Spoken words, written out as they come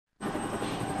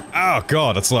Oh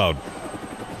god, that's loud.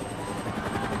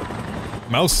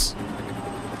 Mouse?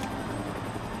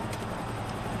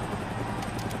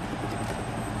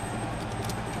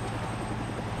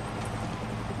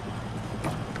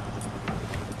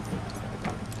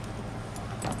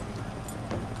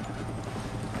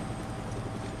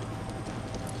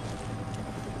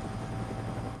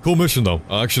 Cool mission though,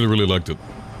 I actually really liked it.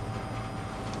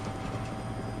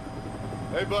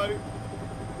 Hey buddy,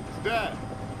 it's Dad.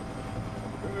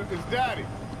 It's Daddy.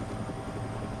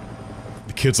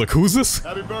 The kid's like, who's this?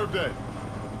 Happy birthday.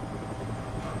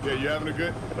 Yeah, you having a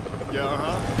good? Yeah,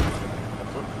 uh-huh.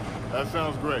 That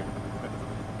sounds great.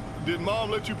 Did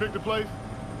Mom let you pick the place?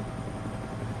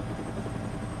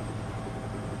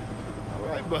 All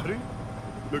right, buddy.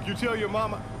 Look, you tell your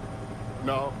mama.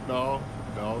 No,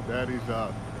 Daddy's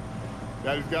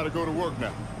got to go to work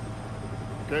now.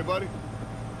 Okay, buddy?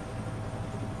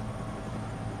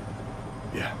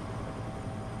 Yeah.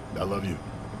 I love you.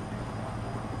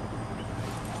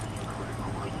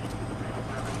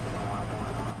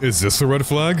 Is this a red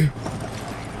flag?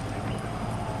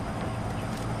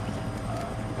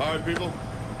 All right, people.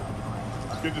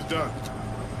 Let's get this done.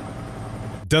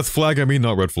 Death flag, I mean,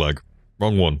 not red flag.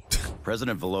 Wrong one.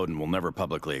 President Volodin will never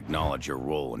publicly acknowledge your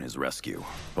role in his rescue.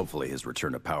 Hopefully his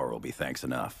return to power will be thanks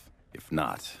enough. If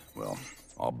not, well,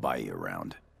 I'll buy you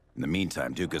around. In the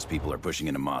meantime, Duka's people are pushing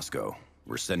into Moscow.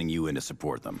 We're sending you in to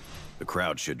support them. The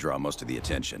crowd should draw most of the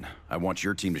attention. I want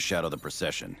your team to shadow the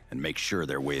procession and make sure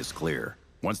their way is clear.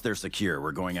 Once they're secure,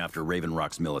 we're going after Raven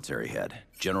Rock's military head.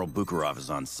 General Bukharov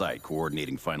is on site,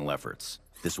 coordinating final efforts.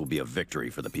 This will be a victory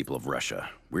for the people of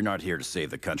Russia. We're not here to save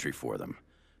the country for them,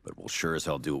 but we'll sure as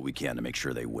hell do what we can to make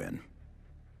sure they win.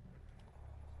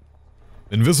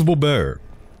 Invisible Bear.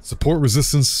 Support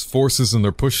resistance forces in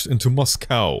their push into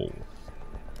Moscow.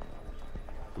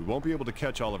 We won't be able to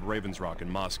catch all of Raven's Rock in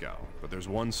Moscow, but there's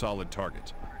one solid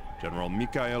target. General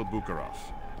Mikhail Bukharov.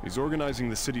 He's organizing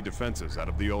the city defenses out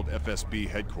of the old FSB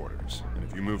headquarters, and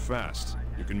if you move fast,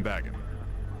 you can bag him.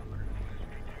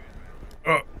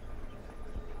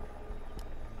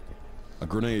 A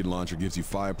grenade launcher gives you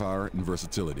firepower and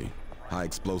versatility. High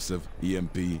explosive,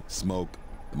 EMP, smoke.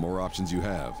 The more options you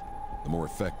have, the more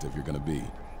effective you're gonna be.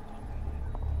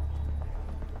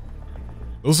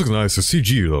 Those look nice. They're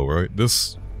CG though, right?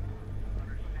 This...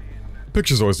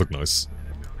 Pictures always look nice.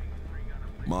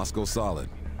 Moscow solid.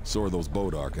 So are those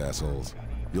Bodark assholes.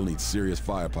 You'll need serious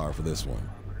firepower for this one.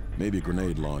 Maybe a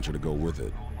grenade launcher to go with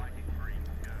it.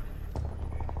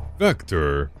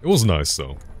 Vector. It was nice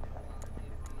though.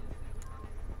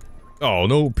 Oh,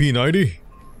 no P90?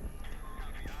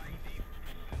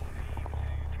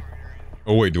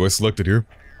 Oh wait, do I select it here?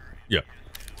 Yeah.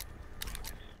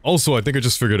 Also, I think I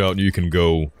just figured out you can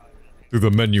go through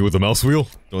the menu with the mouse wheel.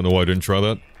 Don't know why I didn't try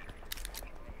that.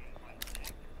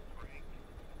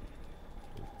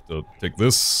 So, take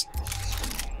this.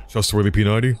 Trustworthy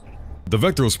P90. The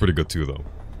Vector was pretty good too, though.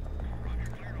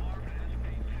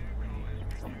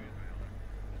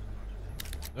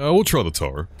 We'll try the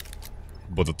Tar.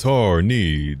 But the Tar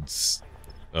needs...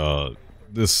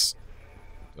 this...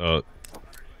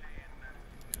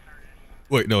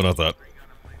 Wait, no, not that.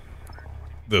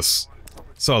 This.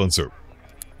 Silencer.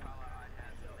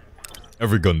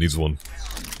 Every gun needs one.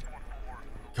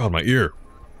 God, my ear.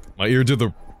 My ear did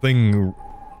the thing...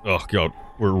 Oh, God.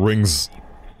 Where it rings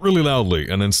really loudly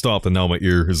and then stopped, and now my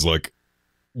ear is, like,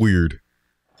 weird.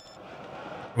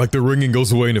 Like the ringing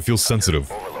goes away and it feels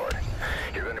sensitive. Overlord,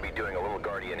 you're going to be doing a little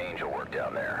guardian angel work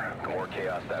down there. The more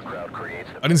chaos that crowd creates,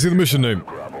 I didn't see the mission name.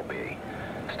 will be.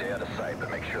 Stay out of sight, but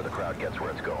make sure the crowd gets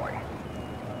where it's going.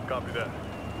 Copy that.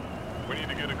 We need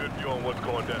to get a good view on what's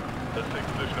going down. Let's take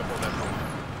position up on that road.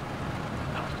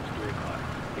 It's 3 o'clock.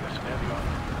 You got some heavy on.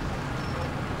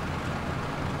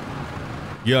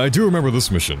 Yeah, I do remember this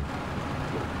mission.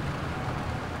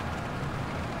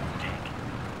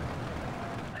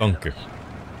 Danke.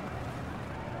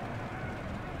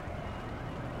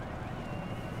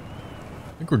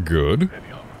 I think we're good.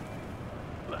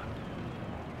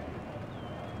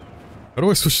 How do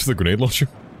I switch to the grenade launcher?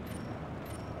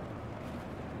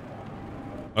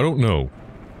 I don't know.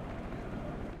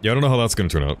 Yeah, I don't know how that's gonna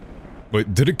turn out.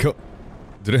 Wait, did it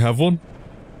did it have one?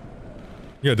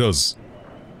 Yeah, it does.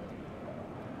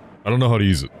 I don't know how to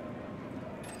use it.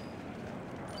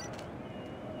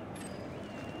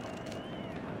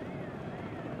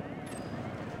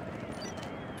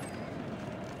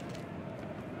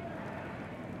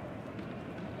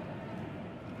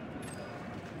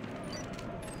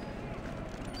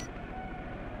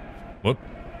 What?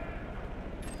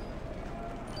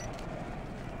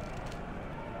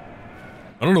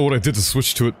 I don't know what I did to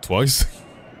switch to it twice.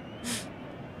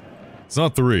 It's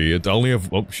not 3. It only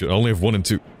have... Oh, shit. I only have 1 and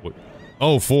 2. What?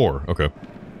 Oh, 4. Okay.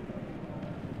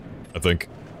 I think.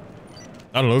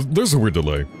 I don't know. There's a weird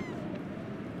delay.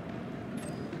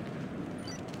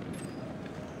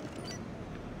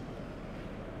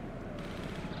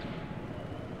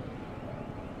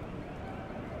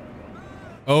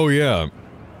 Oh, yeah.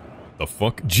 The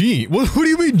fuck? What do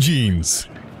you mean, jeans?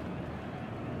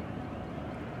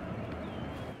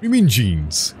 What do you mean,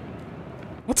 jeans?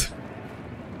 What?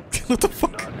 What the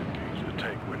fuck? Not engage the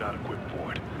tank. We're not equipped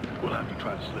for it. We'll have to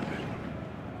try to slip in.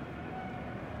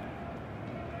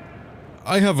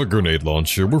 I have a grenade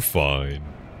launcher. We're fine.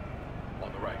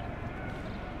 On the right.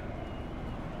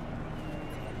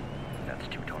 That's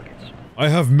 2 targets. I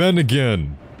have men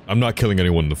again. I'm not killing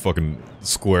anyone in the fucking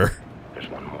square. There's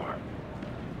 1 more.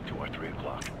 2 or 3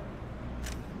 o'clock.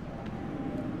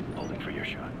 Holding for your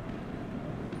shot.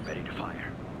 Ready to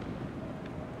fire.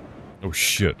 Oh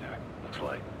shit. Looks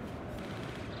like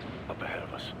up ahead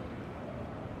of us.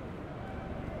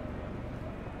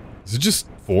 Is it just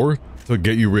 4 to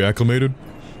get you reacclimated?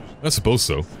 I suppose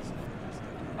so.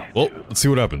 Well, let's see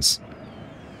what happens.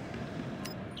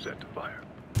 Set to fire.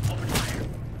 Open fire.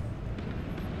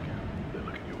 They're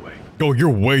looking your way. Oh, you're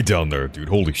way down there, dude.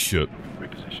 Holy shit.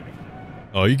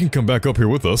 Repositioning. You can come back up here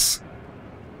with us.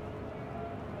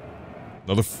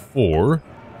 Another 4. I'm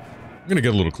gonna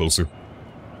get a little closer.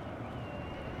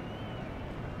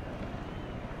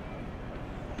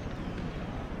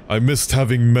 I missed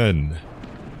having men.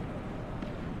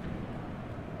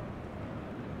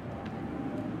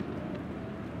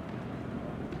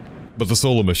 But the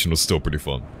solo mission was still pretty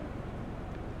fun.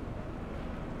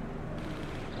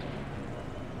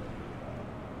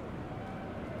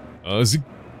 Is he...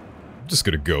 I'm just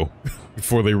gonna go.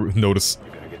 Before they notice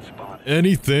You're gonna get spotted.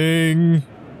 anything.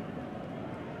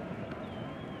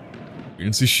 You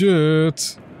didn't see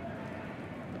shit.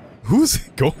 Who's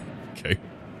it? Go. Okay.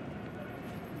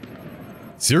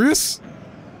 Serious?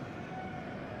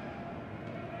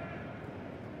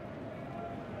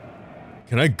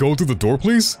 Can I go through the door,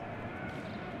 please?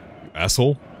 You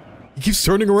asshole. He keeps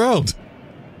turning around.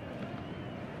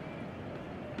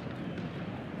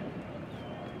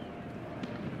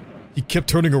 He kept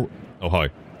turning around. Oh, hi.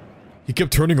 He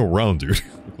kept turning around, dude.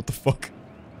 What the fuck?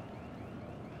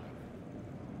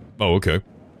 Oh, okay.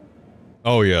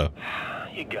 Oh, yeah.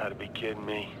 You gotta be kidding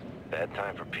me. Bad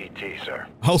time for PT, sir.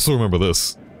 I also remember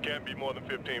this. Can't be more than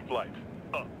 15 flights.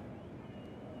 Up.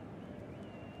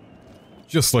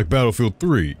 Just like Battlefield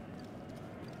 3.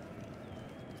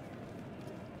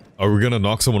 Are we gonna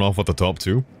knock someone off at the top,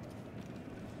 too?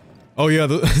 Oh yeah,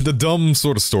 the dumb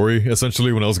sort of story,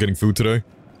 essentially, when I was getting food today.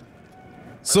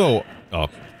 So,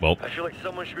 well. I feel like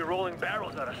someone should be rolling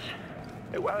barrels at us.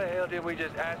 Hey, why the hell did we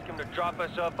just ask him to drop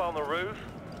us up on the roof?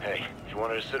 Hey, if you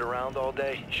wanted to sit around all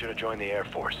day, you should have joined the Air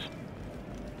Force.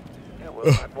 Yeah, well,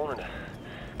 if I wanted to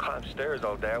climb stairs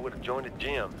all day, I would have joined a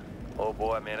gym. Oh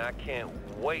boy, man, I can't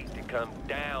wait to come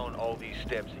down all these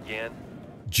steps again.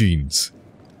 Jeans.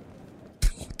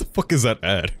 What the fuck is that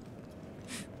ad?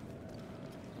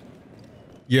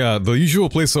 Yeah, the usual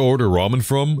place I order ramen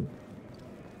from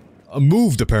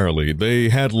moved, apparently. They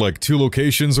had like 2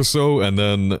 locations or so, and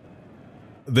then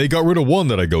they got rid of one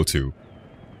that I go to.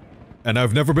 And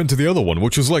I've never been to the other one,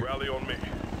 which was like... Rally on me.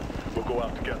 We'll go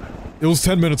out together. It was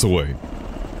 10 minutes away.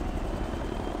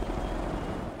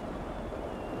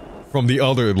 From the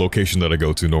other location that I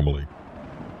go to normally.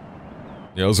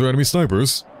 Yeah, those are enemy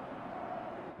snipers.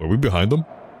 Are we behind them?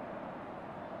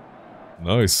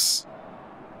 Nice.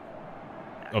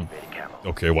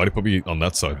 Okay, why'd he put me on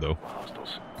that side, though?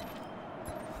 Hostiles.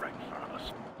 Right in front of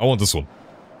us. I want this one.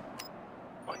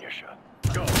 On your shot.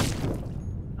 Go!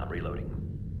 I'm reloading.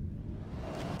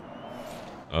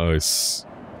 Nice.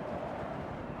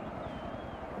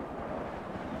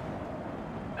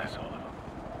 That's all of them.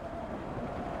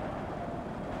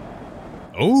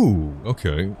 Oh,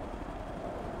 okay.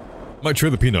 Might try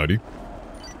the P90.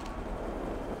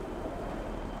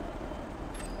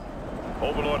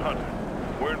 Overlord Hunter,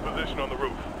 we're in position on the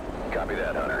roof. Copy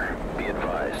that, Hunter. Be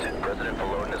advised, President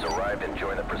Valodan has arrived and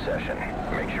joined the procession.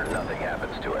 Make sure nothing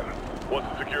happens to him. What's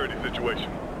the security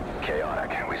situation?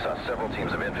 Chaotic. We saw several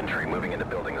teams of infantry moving into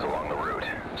buildings along the route.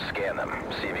 Scan them.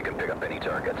 See if you can pick up any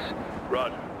targets.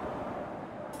 Roger.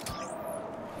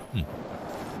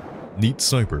 Neat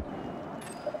sniper.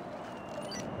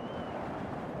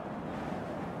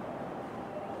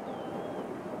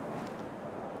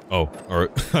 Oh,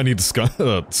 alright. I need to scope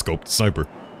the sniper.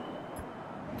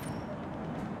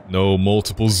 No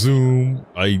multiple zoom.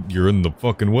 You're in the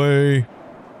fucking way.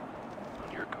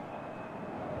 You're cool.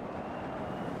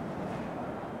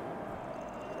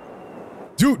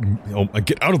 Dude! Oh,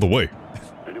 get out of the way.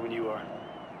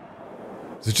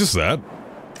 Is it just that?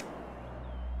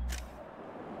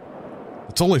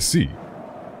 That's all I see.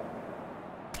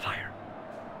 Fire.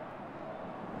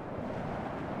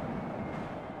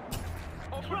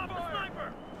 Oh, drop the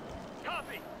sniper!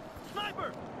 Copy!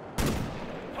 Sniper!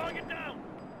 Target down!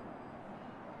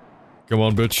 Come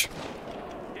on, bitch.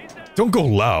 Don't go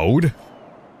loud.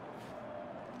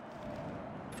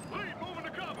 Lead, moving to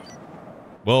cover.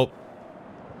 Well,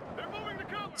 They're moving to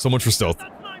cover. so much for stealth.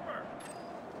 That sniper.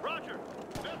 Roger.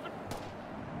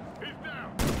 He's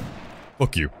down.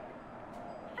 Fuck you.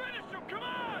 Finish him, come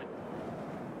on!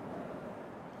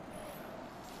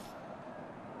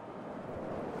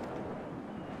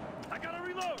 I gotta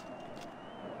reload!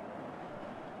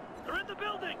 They're in the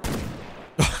building!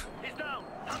 He's down!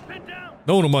 I'm pinned down!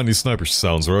 No one will mind these sniper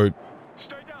sounds, right?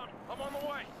 Stay down. I'm on the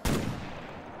way.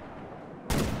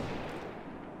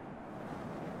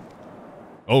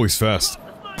 Oh, he's fast.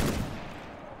 The sniper!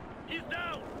 He's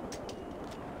down!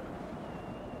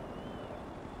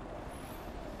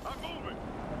 I'm moving.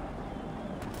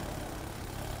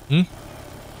 Hmm?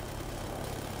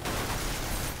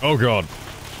 Oh god.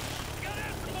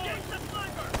 Engage the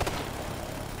sniper!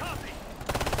 Copy!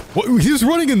 What? He was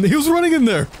running in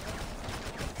there!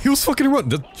 He was fucking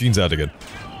running. Gene's out again.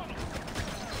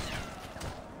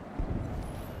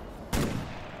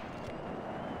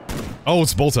 Oh,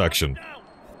 it's bolt action. Down!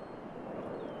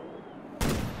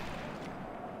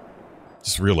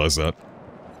 Just realized that.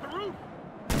 The roof!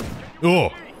 Oh,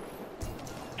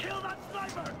 Kill that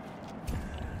sniper!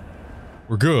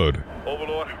 we're good.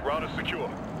 Overlord, route is secure.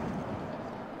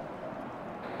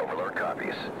 Overlord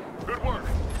copies. Good work.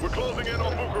 We're closing in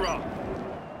on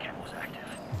Bukarov. Camel's active.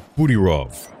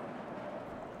 Budyrov.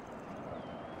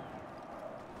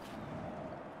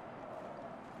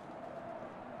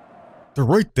 They're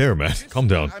right there, man. Calm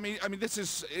down. I mean, this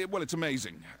is, well, it's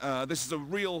amazing. This is a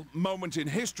real moment in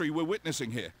history we're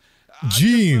witnessing here.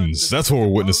 Genes, that's what we're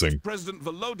witnessing. President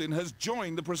Volodin has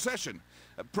joined the procession.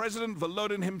 President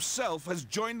Volodin himself has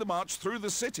joined the march through the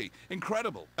city.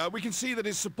 Incredible. We can see that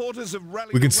his supporters have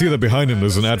rallied. We can see that behind him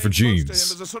there's an ad for staying close to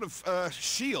Genes. him as a sort of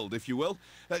shield, if you will,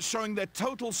 showing their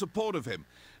total support of him.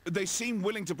 They seem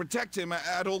willing to protect him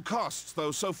at all costs,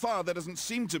 though so far there doesn't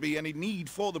seem to be any need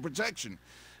for the protection.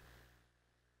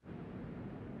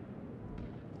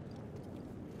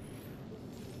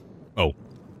 Oh.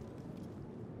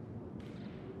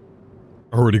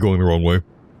 Already going the wrong way.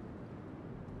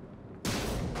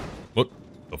 What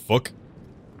the fuck?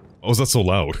 Why was that so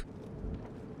loud?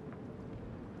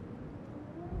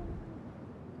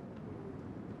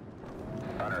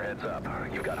 Hunter, heads up.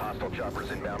 You've got hostile choppers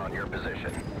inbound on your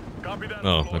position. Copy that.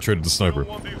 Oh, Overlord. I traded the sniper. We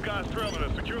don't want these guys trailing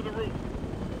us. Secure the roof.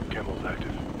 Camel's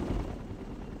active.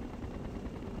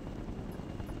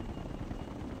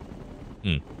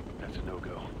 Hmm. That's a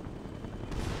no-go.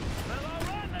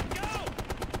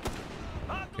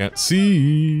 Can't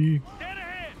see. Dead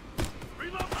ahead!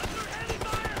 Reload under heavy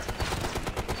fire!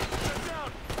 Get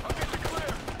down. I'll get you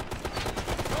clear.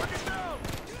 Target down.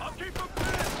 I'll keep them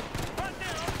pinned. Right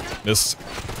there, on the ground! Missed.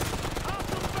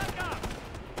 Hostiles back up!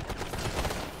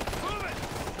 Move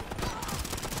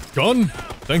it! Gun?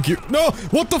 Thank you. No!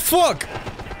 What the fuck?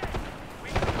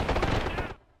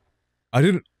 I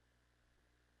didn't...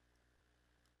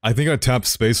 I think I tapped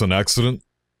space on accident.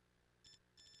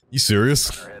 You serious?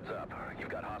 Heads up. You've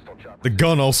got hostile choppers. The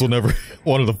gun also never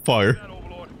wanted to fire. That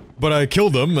Overlord. But I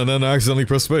killed them and then I accidentally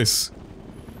pressed space.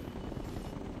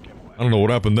 I don't know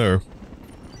what happened there.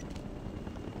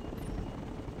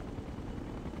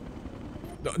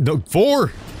 No, 4!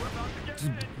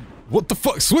 What the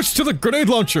fuck? Switch to the grenade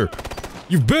launcher!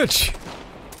 You bitch!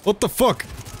 What the fuck?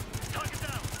 Target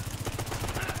down!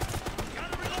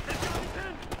 Gotta reload this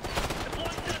gun! Deploy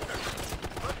sensor!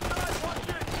 Left side, watch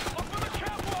it. Up on the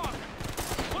catwalk.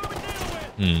 What are we dealing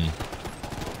with?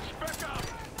 Spec out.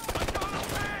 I'm down a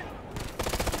pin.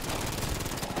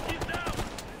 He's down!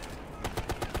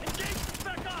 Engage the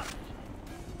spec ops!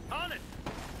 On it!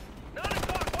 9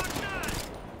 o'clock, watch 9!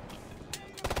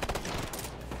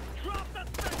 Drop that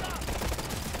spec ops!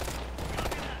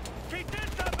 Copy that! Keep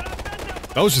this up, and I've been there!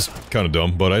 That was just kind of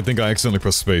dumb, but I think I accidentally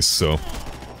pressed space, so...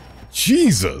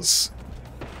 Jesus!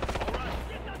 All right,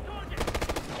 get that target!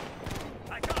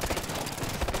 I copy!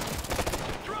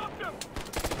 Dropped him.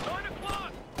 9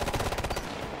 o'clock.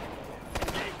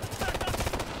 Engage the spec ops!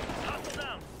 Hostile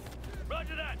down!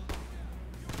 Roger that!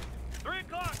 3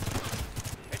 o'clock!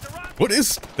 It's a rock! What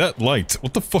is that light?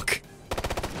 What the fuck?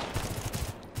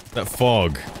 That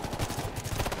fog.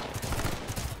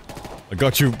 I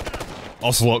got you,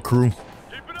 Ocelot crew.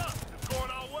 Keep it up. It's going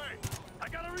our way. I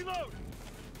gotta reload!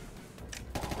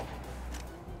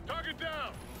 Target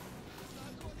down.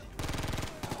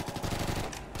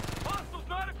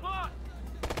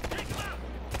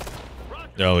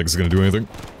 Yeah, I don't think it's gonna do anything.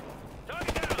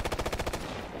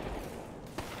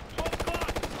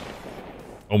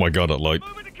 Oh my god, that light.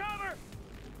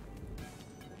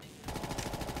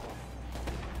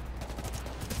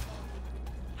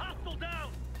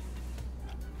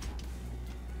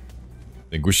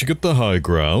 Think we should get the high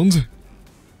ground.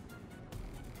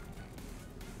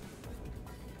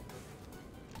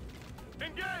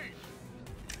 Engage!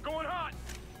 Going hot!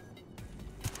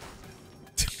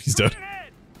 He's dead.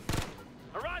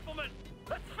 A rifleman!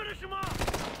 Let's finish him off!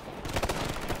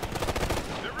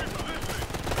 They're repositioning!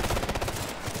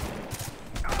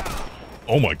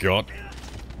 Oh my god.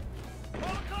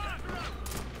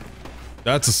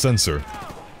 That's a sensor.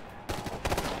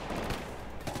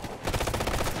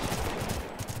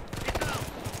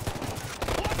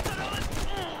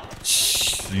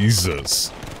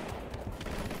 Jesus.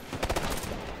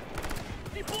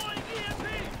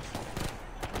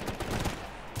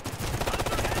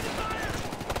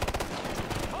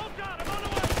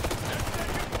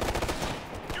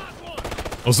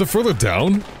 Oh, is it further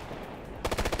down?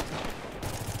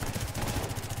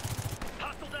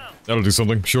 That'll do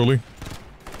something, surely.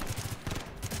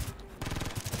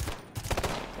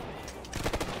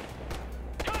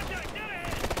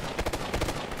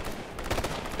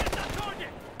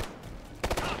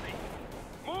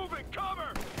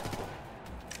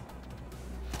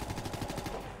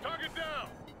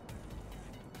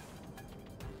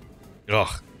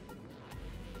 Ugh.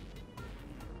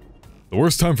 The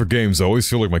worst time for games, I always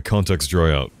feel like my contacts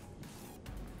dry out.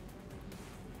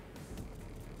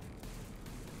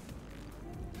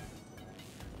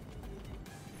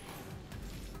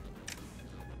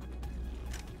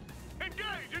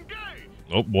 Engage! Engage!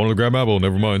 Oh, wanted to grab ammo,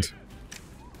 never mind.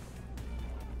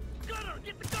 Gunner,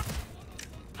 get the gun!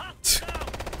 Hostile down!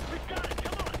 We've got it,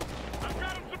 come on! I've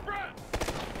got him suppressed!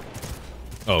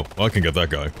 Oh, well, I can get that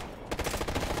guy.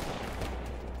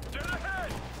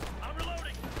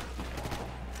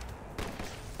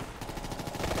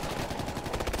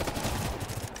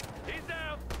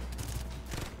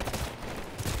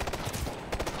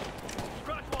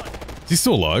 Is he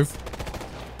still alive?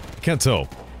 I can't tell.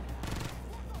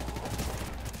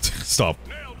 Stop.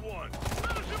 Nailed one.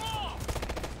 Finish him off.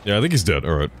 Yeah, I think he's dead.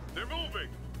 Alright. They're moving.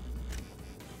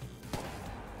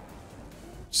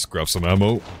 Just grab some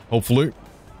ammo, hopefully.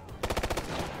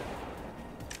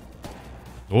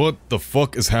 What the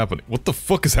fuck is happening? What the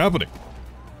fuck is happening?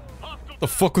 What the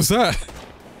fuck was that?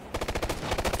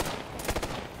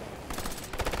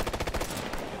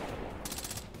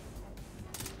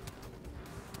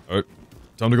 Alright.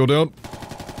 Time to go down.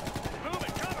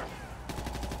 Moving, cover.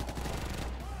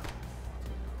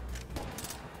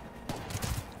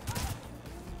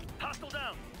 Hostile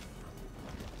down.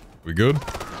 We good?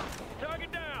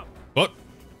 Target down. What?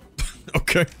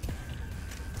 Okay.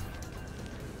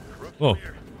 Oh.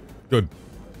 Good.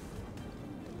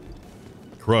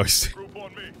 Christ. Group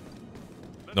on me.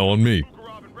 No, on me.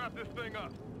 And wrap this thing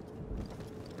up.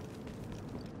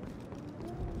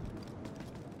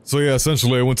 So yeah,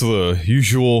 essentially I went to the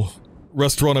usual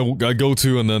restaurant I go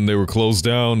to, and then they were closed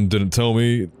down, didn't tell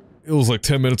me. It was like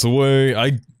 10 minutes away.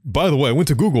 By the way, I went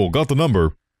to Google, got the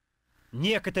number.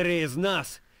 Некоторые из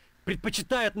нас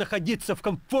предпочитают находиться в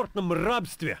комфортном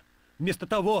рабстве, вместо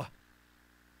того,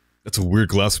 That's a weird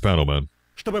glass panel, man.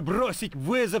 чтобы бросить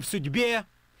вызов судьбе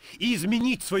и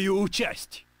изменить свою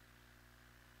участь.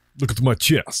 Look at my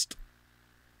chest.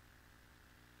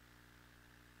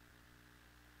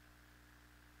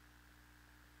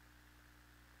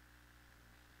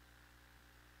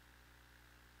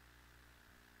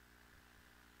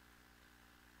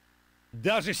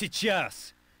 Даже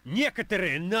сейчас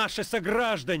некоторые наши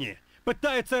сограждане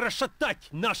пытаются расшатать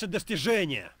наши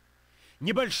достижения.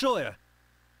 Небольшое,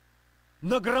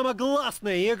 но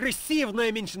громогласное и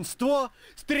агрессивное меньшинство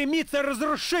стремится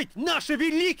разрушить наши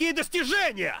великие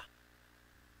достижения.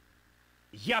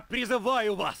 Я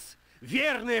призываю вас,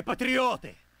 верные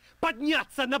патриоты,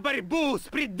 подняться на борьбу с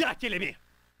предателями.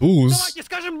 Давайте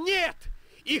скажем «нет»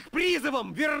 их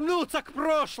призывам вернуться к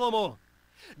прошлому.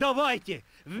 Давайте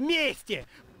вместе.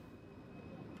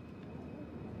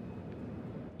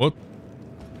 What?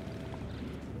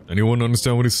 Anyone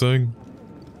understand what he's saying?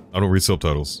 I don't read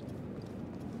subtitles.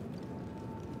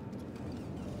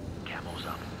 Camo's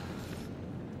up.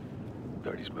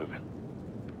 30's moving.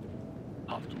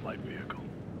 Hostile light vehicle.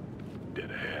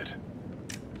 Dead ahead.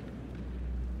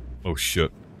 Oh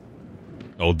shit.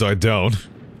 I'll die down.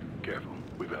 Careful.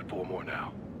 We've got 4 more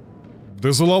now.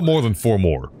 There's a lot more than 4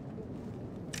 more.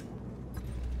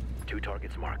 2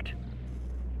 targets marked.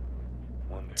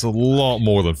 It's a lot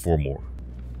more than 4 more.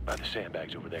 By the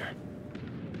sandbags over there.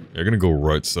 You're gonna go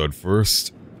right side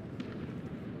first.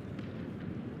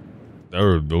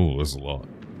 There's a lot.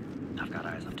 I've got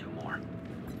eyes on 2 more.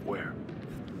 Where?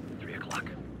 3 o'clock.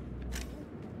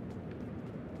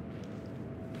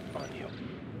 On you.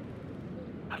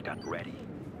 I've got ready.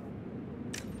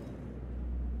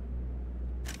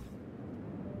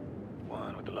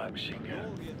 1 with the light machine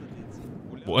gun.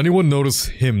 Will anyone notice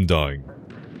him dying?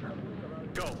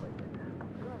 Go.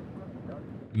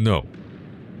 No.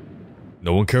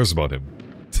 No one cares about him.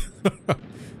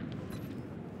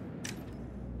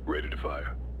 Ready to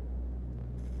fire.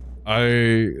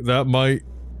 That might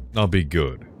not be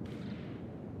good.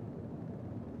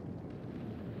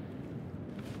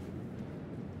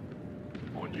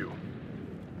 On you.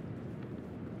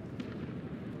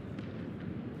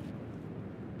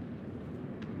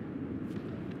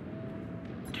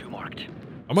 Two marked.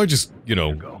 I might just, you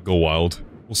know, go wild.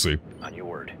 We'll see. On your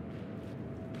word.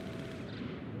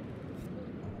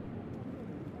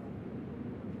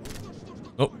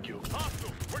 Oh.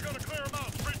 Hostile. We're gonna clear them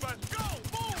out. Street by go.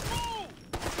 Move.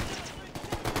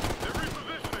 They're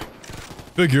repositioning.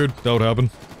 Figured that would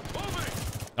happen.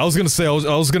 I was gonna say, I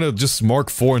was gonna just mark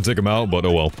 4 and take him out, but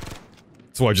oh well.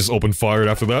 So I just opened fire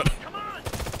after that. Come on.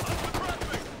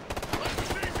 Let's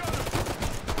machine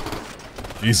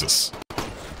gunner. Jesus.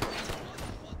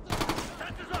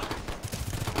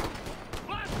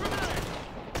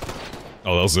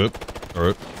 Oh, that was it?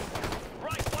 Alright.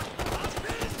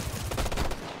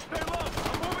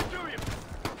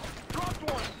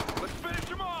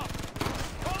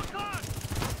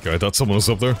 Okay, I thought someone was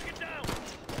up there.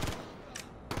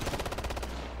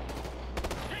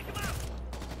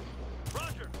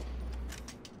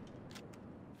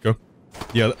 Go.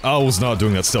 Yeah, I was not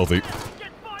doing that stealthy.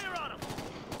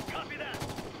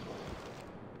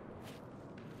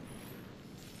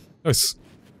 Nice.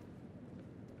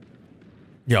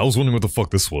 Yeah, I was wondering what the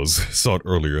fuck this was. Saw it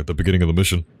earlier at the beginning of the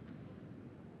mission.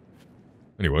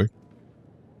 Anyway.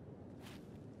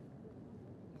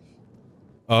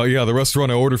 Yeah, the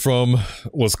restaurant I ordered from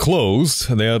was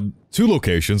closed, and they had 2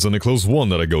 locations, and they closed one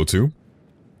that I go to.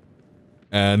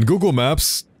 And Google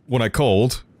Maps, when I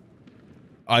called,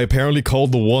 I apparently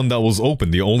called the one that was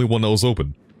open, the only one that was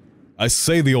open. I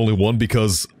say the only one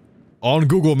because on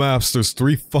Google Maps, there's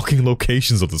 3 fucking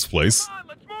locations of this place. Come on,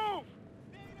 let's move.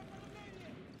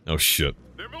 Oh shit.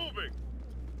 They're moving.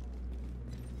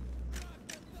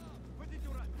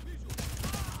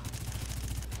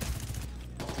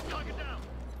 Talk it down.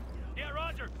 Yeah,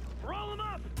 Roger. Roll them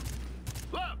up.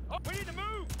 Left. Oh, We need to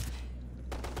move.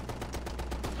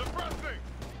 suppressing.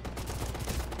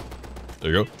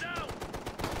 There you go. Down.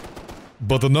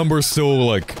 But the number's still,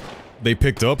 like, they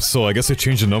picked up, so I guess I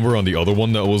changed the number on the other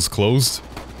one that was closed.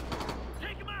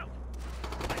 Take him out.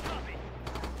 I copy.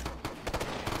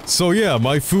 So yeah,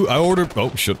 my food, I ordered,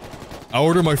 oh shit. I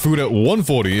ordered my food at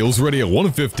 1:40, it was ready at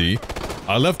 1:50.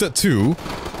 I left at 2,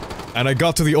 and I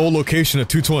got to the old location at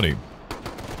 2:20.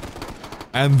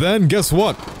 And then, guess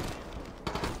what?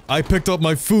 I picked up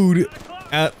my food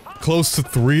at close to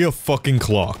 3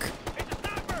 o'clock.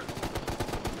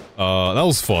 That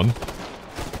was fun.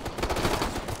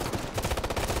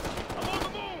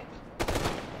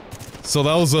 So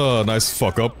that was a nice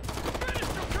fuck up.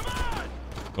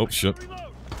 Oh shit.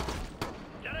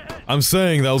 I'm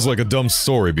saying that was like a dumb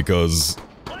story because...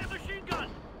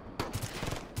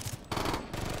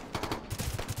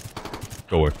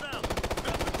 Go away.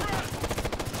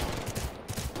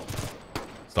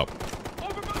 Stop.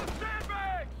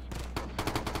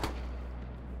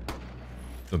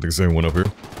 Don't think there's anyone up here.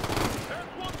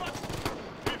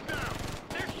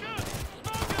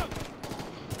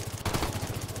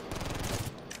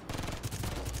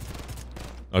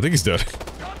 I think he's dead.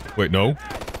 Wait, no.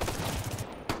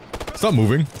 Stop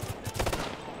moving.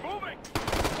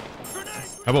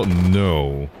 How about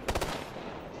no?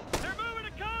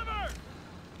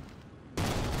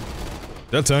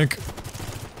 That tank.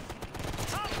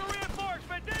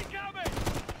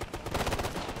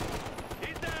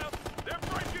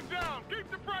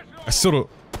 I still don't...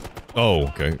 Oh,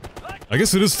 okay. I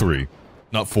guess it is 3,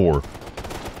 not 4.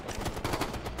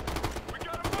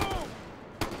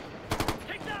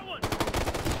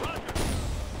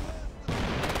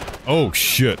 Oh,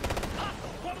 shit.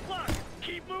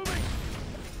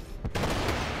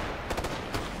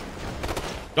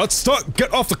 That's stuck!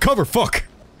 Get off the cover, fuck!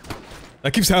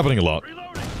 That keeps happening a lot.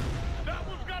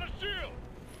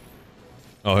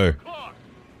 Oh, hey.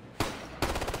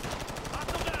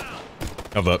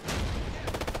 Have that.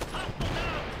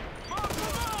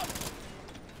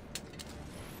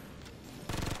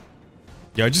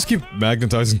 Yeah, I just keep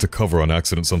magnetizing to cover on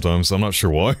accident sometimes. I'm not sure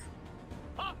why.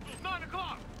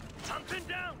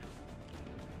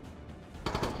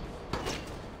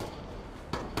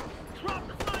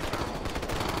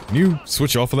 Can you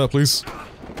switch off of that, please?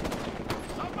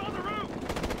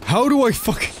 How do I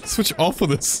fucking switch off of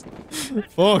this?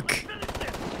 Fuck.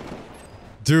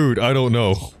 Dude, I don't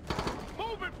know.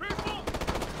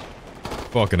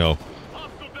 Fucking hell.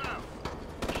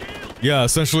 Yeah,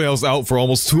 essentially I was out for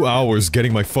almost 2 hours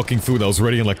getting my fucking food that was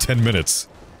ready in like 10 minutes.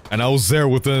 And I was there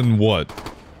within, what,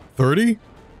 30?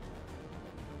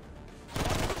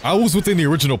 I was within the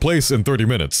original place in 30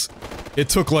 minutes. It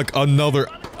took like another,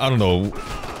 I don't know.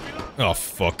 Oh,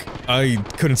 fuck. I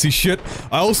couldn't see shit.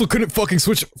 I also couldn't fucking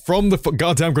switch from the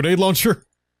goddamn grenade launcher.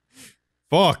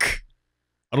 Fuck.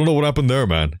 I don't know what happened there,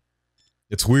 man.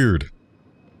 It's weird.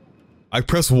 I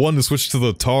press 1 to switch to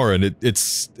the tar and it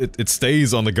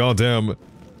stays on the goddamn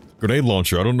grenade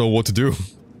launcher. I don't know what to do.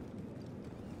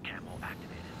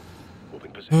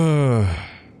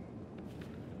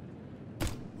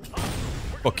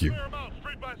 Fuck you.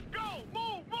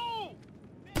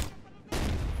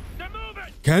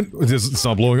 It's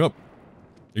not blowing up.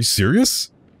 Are you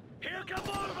serious?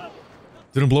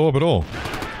 Didn't blow up at all.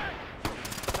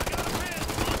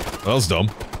 That was dumb.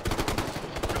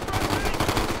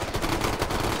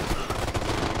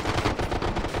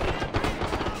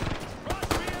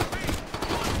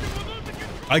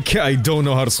 I don't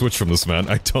know how to switch from this, man.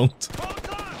 I don't.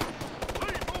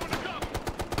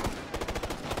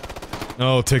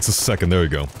 Oh, it takes a second. There we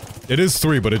go. It is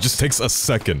 3, but it just takes a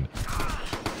second.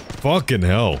 Fucking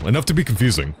hell. Enough to be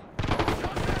confusing.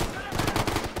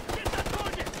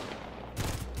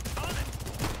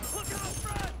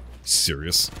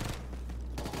 Serious?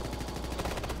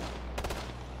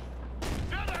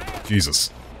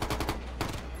 Jesus.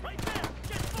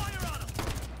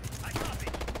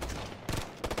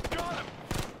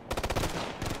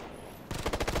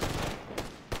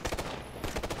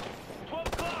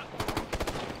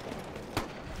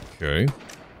 Okay.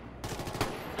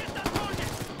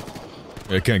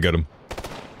 Yeah, I can't get him.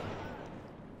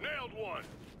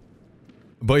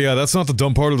 But yeah, that's not the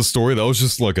dumb part of the story, that was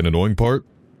just like an annoying part.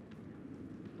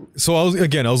 So I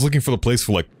was looking for the place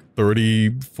for like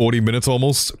 30-40 minutes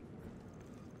almost.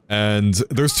 And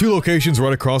there's 2 locations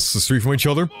right across the street from each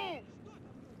other.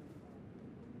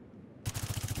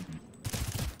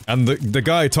 And the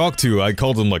guy I talked to, I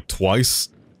called him like twice,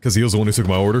 because he was the one who took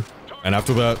my order. And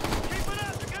after that...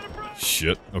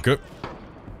 Shit, okay.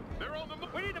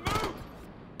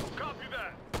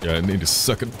 Yeah, I need a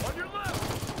second.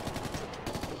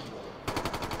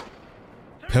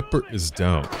 Pepper is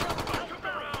down.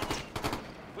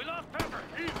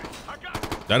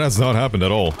 That has not happened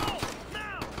at all.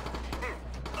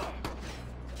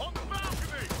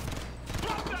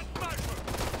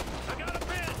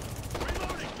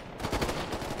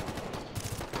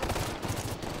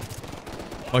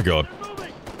 My god.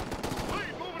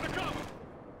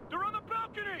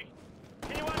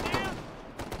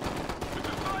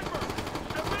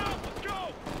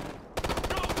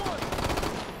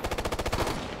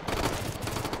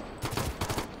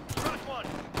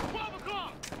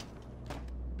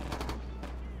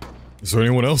 Is there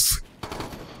anyone else?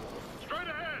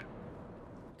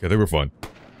 Okay, they were fine.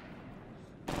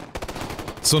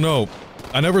 So no,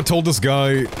 I never told this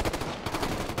guy...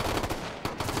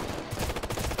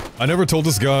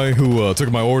 who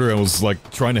took my order and was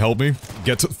like trying to help me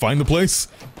find the place.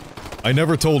 I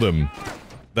never told him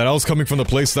that I was coming from the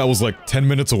place that was like 10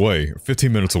 minutes away, or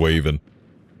 15 minutes away even.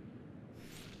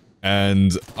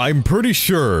 And I'm pretty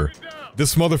sure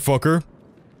this motherfucker,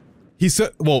 he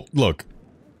said, well, look.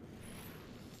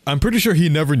 I'm pretty sure he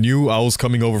never knew I was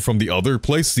coming over from the other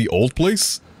place, the old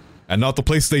place, and not the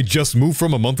place they just moved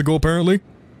from a month ago, apparently.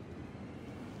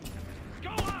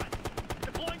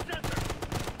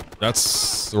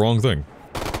 That's the wrong thing.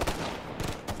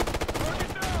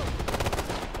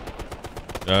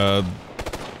 There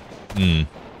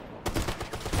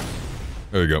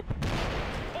we go.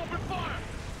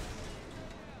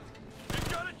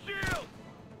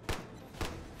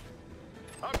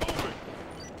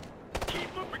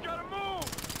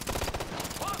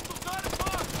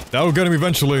 That'll get him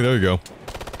eventually, there you go.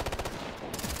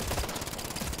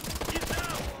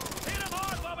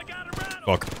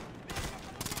 Fuck.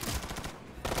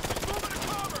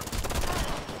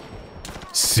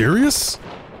 Serious?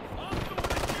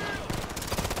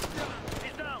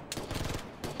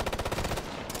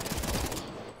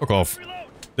 Fuck off.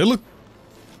 They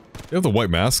have the white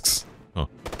masks? Huh.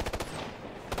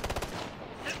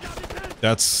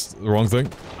 That's the wrong thing?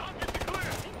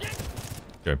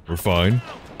 Okay, we're fine.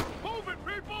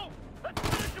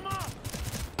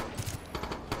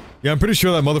 Yeah, I'm pretty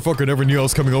sure that motherfucker never knew I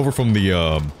was coming over from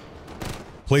the,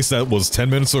 place that was 10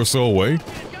 minutes or so away.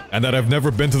 And that I've never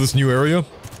been to this new area.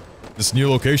 This new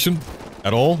location.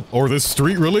 at all, or this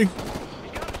street, really.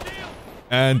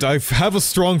 And I have a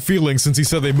strong feeling, since he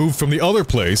said they moved from the other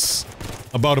place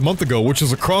about a month ago, which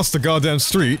is across the goddamn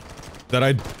street, that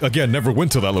I, again, never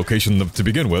went to that location to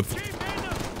begin with.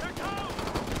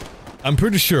 I'm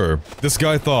pretty sure this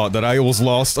guy thought that I was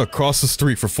lost across the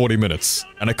street for 40 minutes,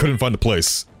 and I couldn't find the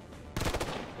place.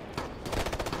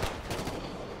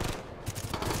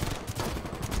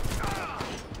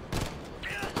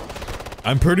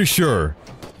 I'm pretty sure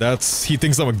he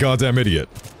thinks I'm a goddamn idiot.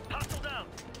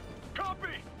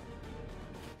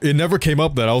 It never came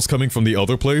up that I was coming from the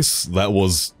other place that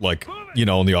was, like, you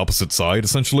know, on the opposite side,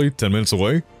 essentially, 10 minutes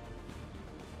away.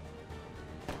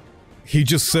 He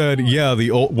just said, yeah,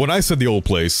 when I said the old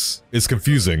place, it's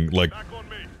confusing, like,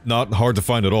 not hard to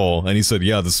find at all, and he said,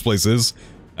 yeah, this place is,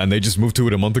 and they just moved to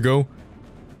it a month ago.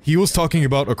 He was talking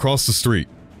about across the street.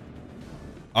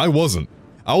 I wasn't.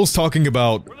 I was talking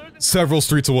about several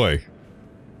streets away.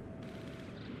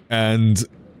 And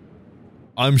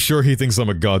I'm sure he thinks I'm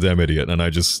a goddamn idiot, and I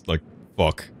just, like,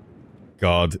 fuck.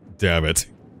 God damn it.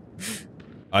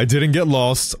 I didn't get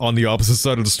lost on the opposite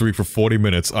side of the street for 40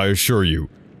 minutes, I assure you.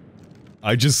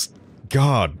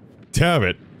 God damn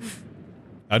it.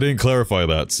 I didn't clarify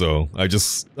that, so I'm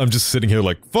just sitting here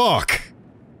like, fuck!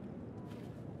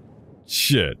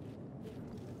 Shit.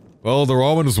 Well, the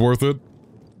ramen was worth it.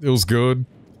 It was good.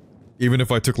 Even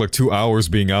if I took like 2 hours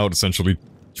being out, essentially,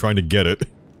 trying to get it.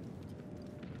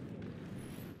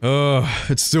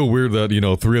 It's still weird that, you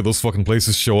know, 3 of those fucking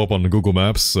places show up on the Google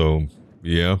Maps, so,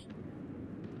 yeah.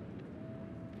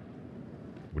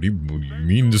 What do you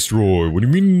mean destroy? What do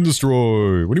you mean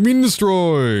destroy? What do you mean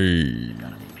destroy?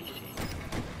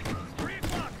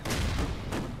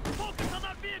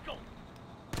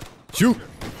 Shoot!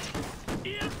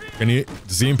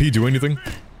 Does EMP do anything?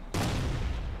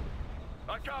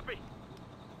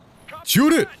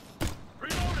 Shoot it!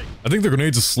 I think the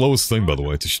grenade's the slowest thing, by the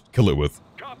way, to kill it with.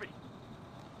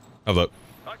 Have that.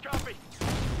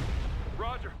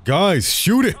 Guys,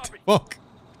 shoot it! Fuck!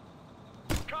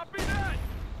 Copy that!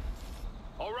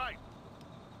 Alright.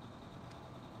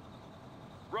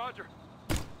 Roger.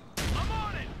 I'm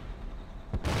on it!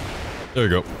 There you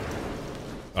go.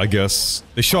 I guess.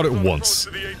 They shot it once.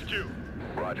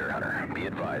 Roger, Hunter. Be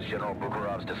advised, General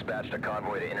Bukharov's dispatched a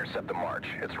convoy to intercept the march.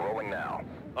 It's rolling now.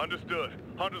 Understood.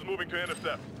 Hunter's moving to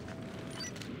intercept.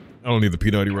 I don't need the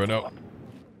P90 right now.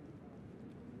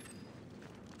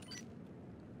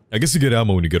 I guess you get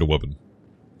ammo when you get a weapon.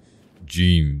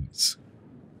 Jeans.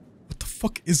 What the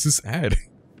fuck is this ad?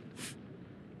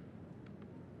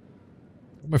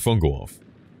 Where'd my phone go off?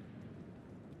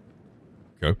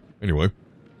 Okay, anyway.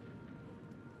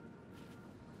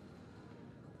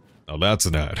 Now that's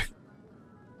an ad.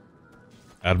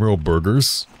 Admiral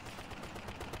Burgers.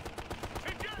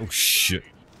 Oh shit.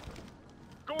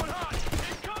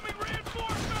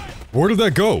 Where did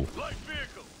that go?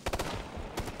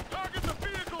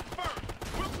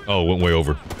 Oh, it went way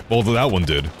over. Well, that one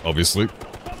did, obviously.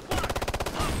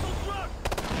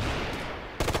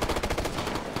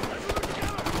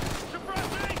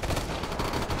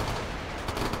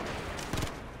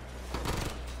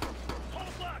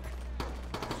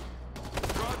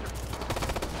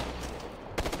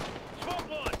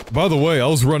 By the way, I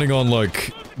was running on,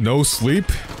 like, no sleep.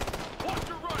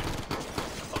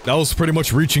 That was pretty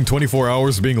much reaching 24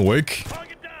 hours being awake.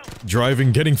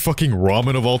 Driving, getting fucking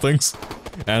ramen of all things.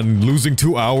 And losing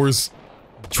 2 hours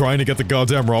trying to get the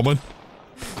goddamn ramen.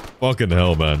 Fucking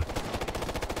hell, man.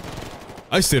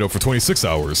 I stayed up for 26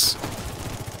 hours.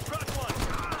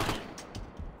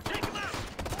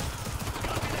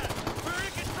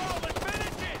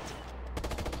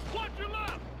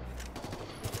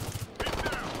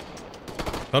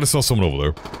 Thought I saw someone over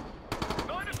there.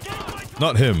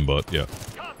 Not him, but yeah.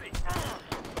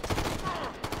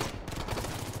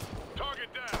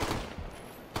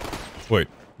 Wait,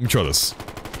 let me try this.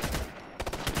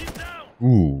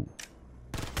 Ooh.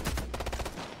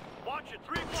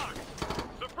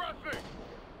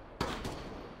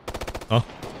 Huh?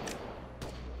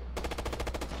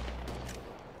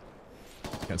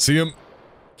 Can't see him.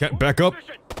 Can't back up.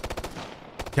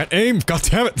 Can't aim. God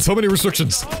damn it! So many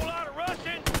restrictions.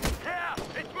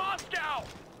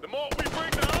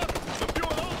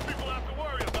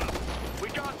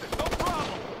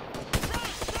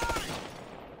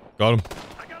 Got him.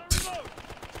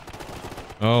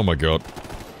 Oh my god.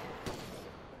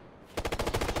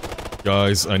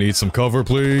 Guys, I need some cover,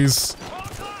 please.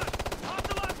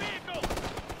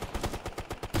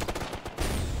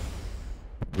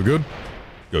 We good?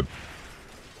 Good.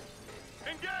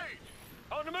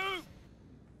 On the move.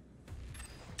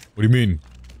 What do you mean?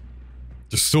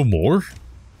 There's still more?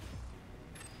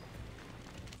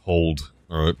 Hold.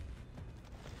 Alright.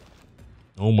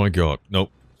 Oh my god.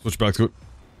 Nope. Switch back to it.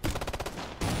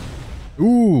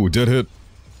 Ooh, dead hit.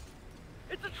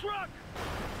 It's a truck.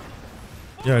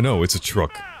 Yeah, I know, it's a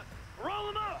truck.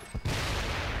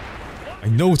 I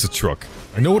know it's a truck.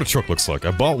 I know what a truck looks like.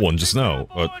 I bought one just now,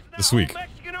 this week.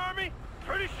 Mexican army?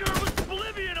 Pretty sure it was the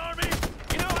Bolivian army.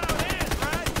 You know how it is,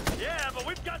 right? Yeah, but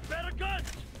we've got better guns.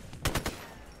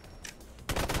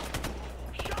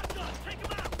 Shotgun, take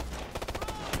him out.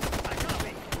 I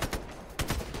copy.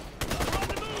 On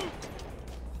the move.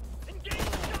 Engage the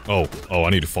shotgun. Oh, I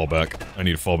need to fall back. I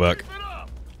need to fall back.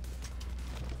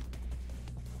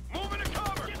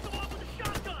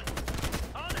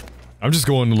 I'm just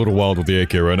going a little wild with the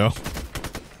AK right now.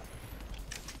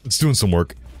 It's doing some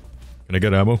work. Can I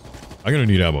get ammo? I'm gonna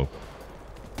need ammo.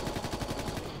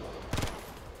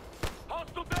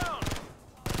 Hostile down.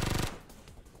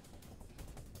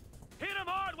 Hit him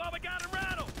hard while we got him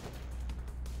rattled.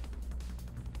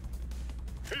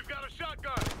 He's got a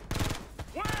shotgun.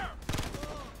 Where?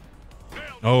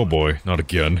 Oh boy, not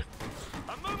again.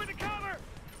 I'm moving to cover.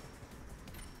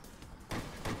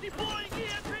 Deploying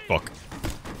EMP. Fuck.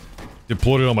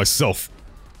 Deployed it on myself.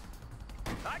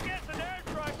 I guess an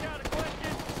airstrike out of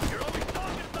question. You're always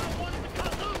talking about wanting to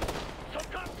cut loose. So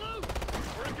cut loose.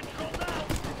 We're in control now.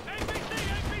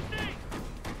 APC.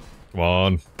 Come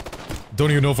on.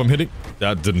 Don't even know if I'm hitting.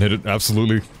 That didn't hit it.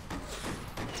 Absolutely.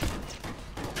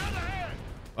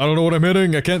 I don't know what I'm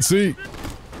hitting. I can't see.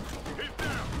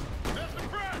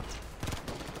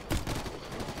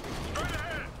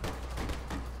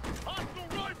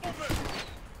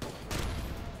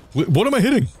 What am I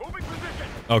hitting?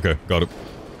 Okay, got it.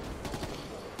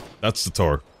 That's the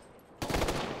tar.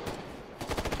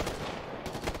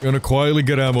 Gonna quietly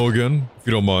get ammo again, if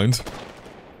you don't mind.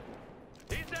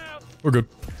 We're good.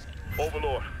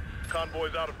 Overlord,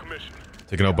 convoy's out of commission.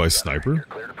 Taken out by a sniper? You're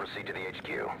clear to proceed to the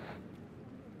HQ.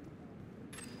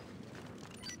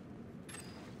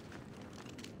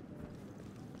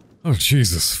 Oh,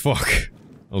 Jesus, fuck.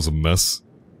 That was a mess.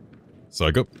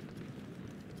 Psych up.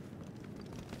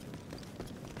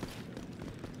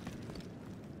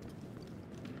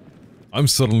 I'm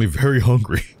suddenly very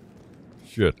hungry.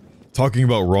 Shit. Talking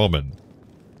about ramen.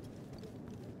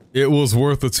 It was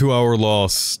worth the 2-hour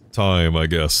lost time, I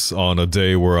guess, on a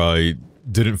day where I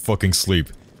didn't fucking sleep.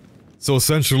 So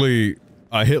essentially,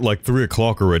 I hit like 3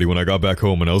 o'clock already when I got back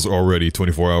home and I was already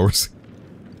 24 hours.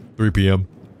 3 p.m.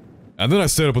 And then I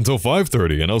stayed up until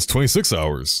 5:30 and I was 26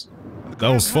 hours.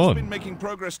 That was fun. Been making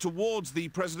progress towards the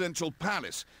presidential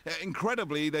palace.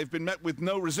 Incredibly, they've been met with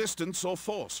no resistance or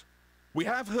force. We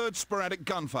have heard sporadic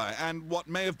gunfire and what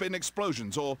may have been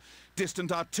explosions or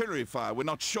distant artillery fire, we're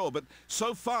not sure, but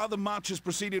so far the march has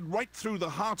proceeded right through the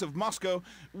heart of Moscow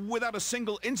without a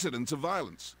single incident of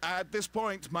violence. At this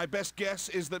point, my best guess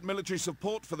is that military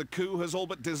support for the coup has all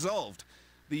but dissolved.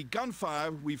 The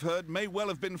gunfire we've heard may well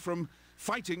have been from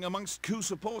fighting amongst coup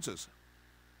supporters.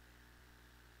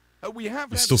 We have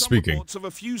had some reports of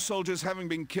a few soldiers having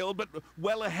been killed, but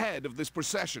well ahead of this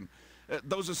procession.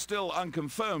 Those are still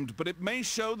unconfirmed, but it may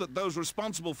show that those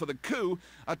responsible for the coup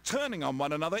are turning on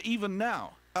one another even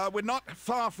now. We're not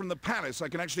far from the palace. I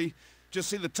can actually just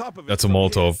see the top of it. That's a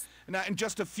Molotov. Now, in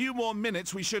just a few more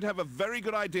minutes, we should have a very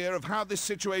good idea of how this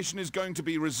situation is going to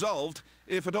be resolved,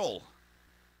 if at all.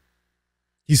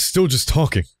 He's still just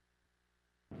talking.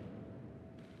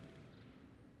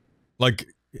 Like,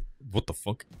 what the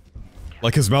fuck?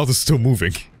 Like his mouth is still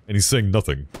moving, and he's saying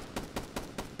nothing.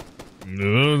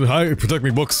 Hi, protect me,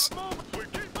 books.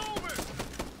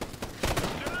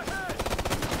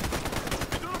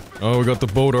 Oh, we got the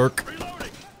boat arc.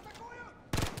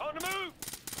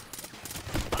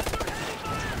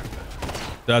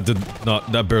 That did not,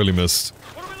 that barely missed.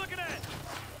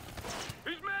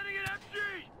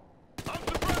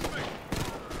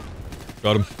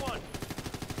 Got him.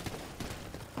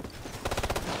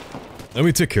 Let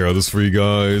me take care of this for you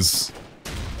guys.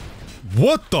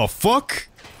 What the fuck?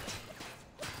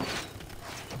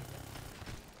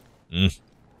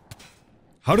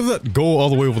 How did that go all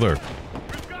the way over there?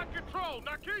 We've got control,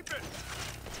 now keep it!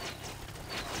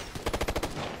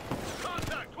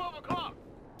 Contact, 12 o'clock!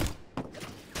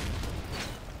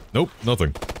 Nope,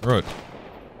 nothing. Alright.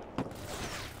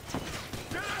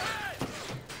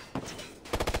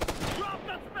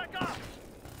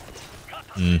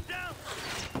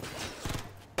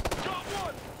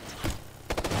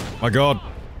 My god.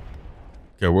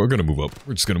 Okay, we're gonna move up.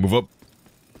 We're just gonna move up.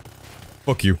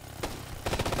 Fuck you.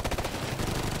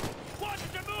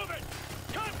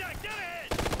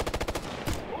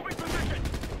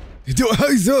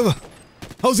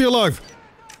 How's he alive?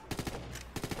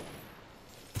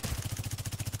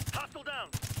 Hostile down.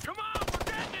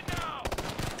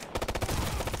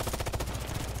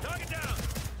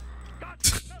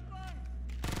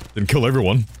 Didn't kill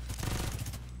everyone.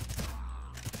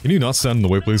 Can you not stand in the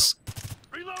way, please?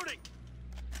 Reloading.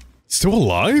 Still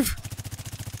alive?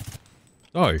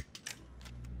 Die.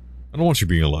 I don't want you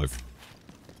being alive.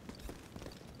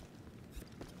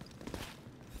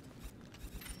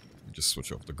 Just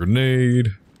switch off the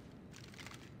grenade.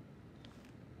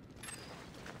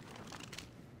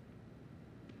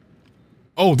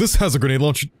 Oh, this has a grenade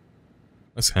launcher.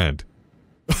 Nice hand.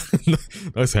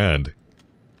 Nice hand.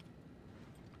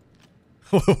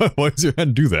 Why does your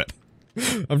hand do that?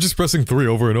 I'm just pressing 3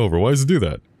 over and over. Why does it do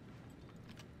that?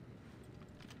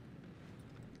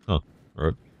 Huh.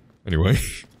 Alright. Anyway.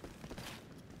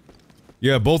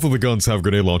 Yeah, both of the guns have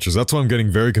grenade launchers. That's why I'm getting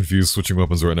very confused switching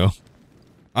weapons right now.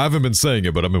 I haven't been saying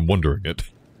it, but I've been wondering it.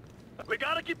 We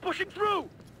gotta keep pushing through!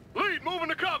 Lead, move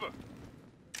into cover!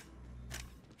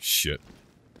 Shit.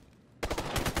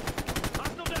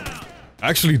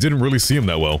 Actually didn't really see him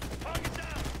that well.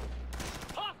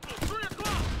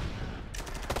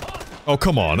 Oh,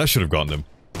 come on, I should have gotten him.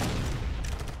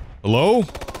 Hello?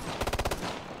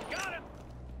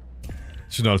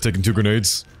 Should not have taken 2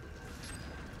 grenades.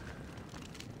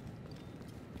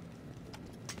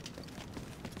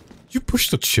 You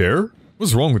pushed a chair?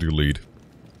 What's wrong with you, lead?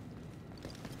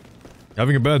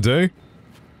 Having a bad day?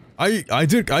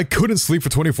 I couldn't sleep for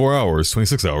 24 hours,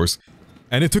 26 hours.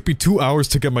 And it took me 2 hours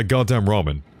to get my goddamn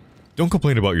ramen. Don't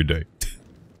complain about your day.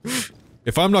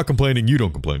 If I'm not complaining, you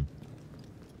don't complain.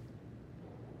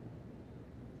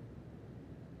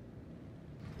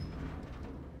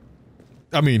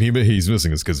 I mean, he's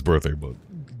missing his kid's birthday, but...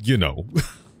 you know.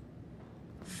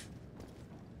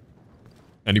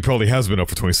 And he probably has been up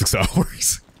for 26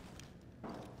 hours.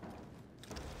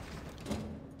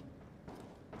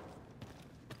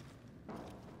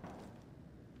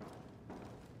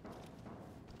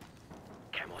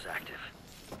 Camo's active.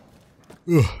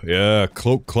 Ugh, yeah,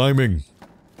 cloak climbing.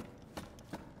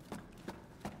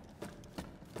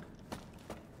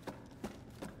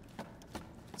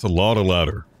 It's a lot of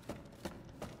ladder.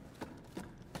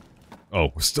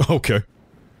 Oh, okay.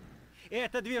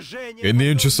 In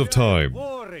the interest of time.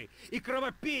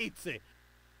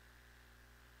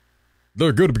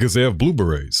 They're good because they have blue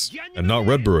berets, and not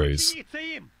red berets.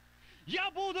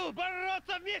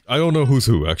 I don't know who's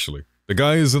who, actually. The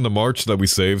guy is in the march that we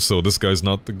saved, so this guy's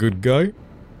not the good guy?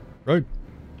 Right?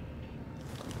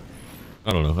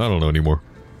 I don't know anymore.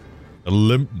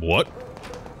 What?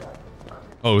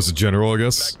 Oh, it's a general, I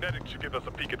guess? Magnetic should give us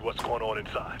a peek at what's going on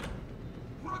inside.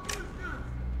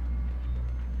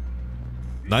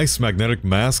 Nice magnetic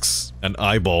masks, and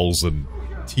eyeballs, and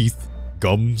teeth,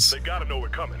 gums. They gotta know we're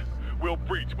coming. We'll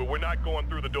breach, but we're not going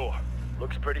through the door.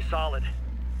 Looks pretty solid.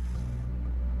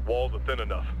 Walls are thin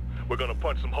enough. We're gonna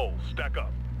punch some holes. Stack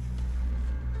up.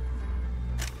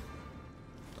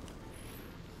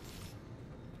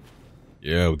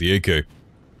 Yeah, with the AK.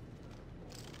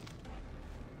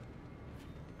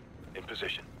 In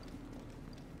position.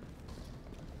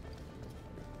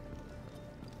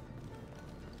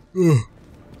 Ugh.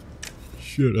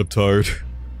 Shit, I'm tired.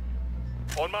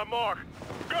 On my mark.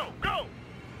 Go, go!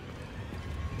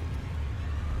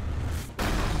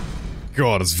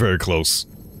 God, it's very close.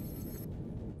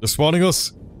 They're spawning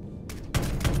us?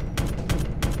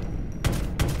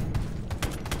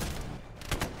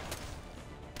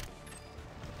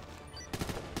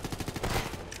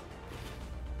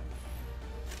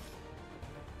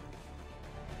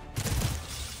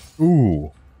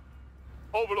 Ooh.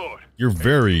 Overlord. You're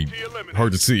very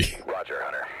hard to see. Roger,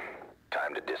 Hunter.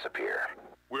 Time to disappear.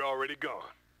 We're already gone.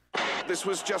 This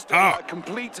was just a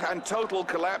complete and total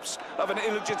collapse of an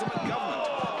illegitimate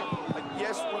government.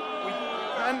 Yes, we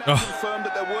can confirm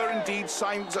that there were indeed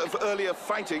signs of earlier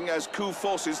fighting as coup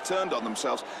forces turned on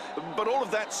themselves. But all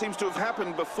of that seems to have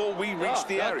happened before we reached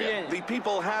the area. The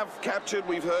people have captured,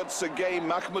 we've heard, Sergei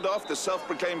Makhmudov, the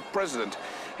self-proclaimed president.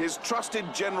 His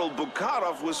trusted General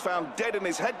Bukharov was found dead in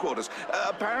his headquarters,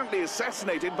 apparently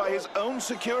assassinated by his own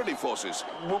security forces.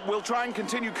 We'll try and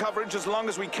continue coverage as long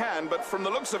as we can, but from the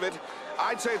looks of it,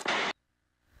 I'd say it's...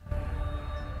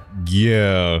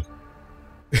 Yeah.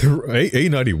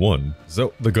 A91. Is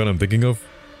that the gun I'm thinking of?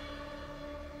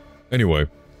 Anyway.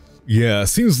 Yeah,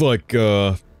 seems like,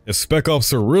 if Spec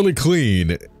Ops are really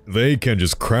clean, they can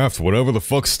just craft whatever the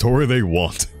fuck story they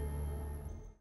want.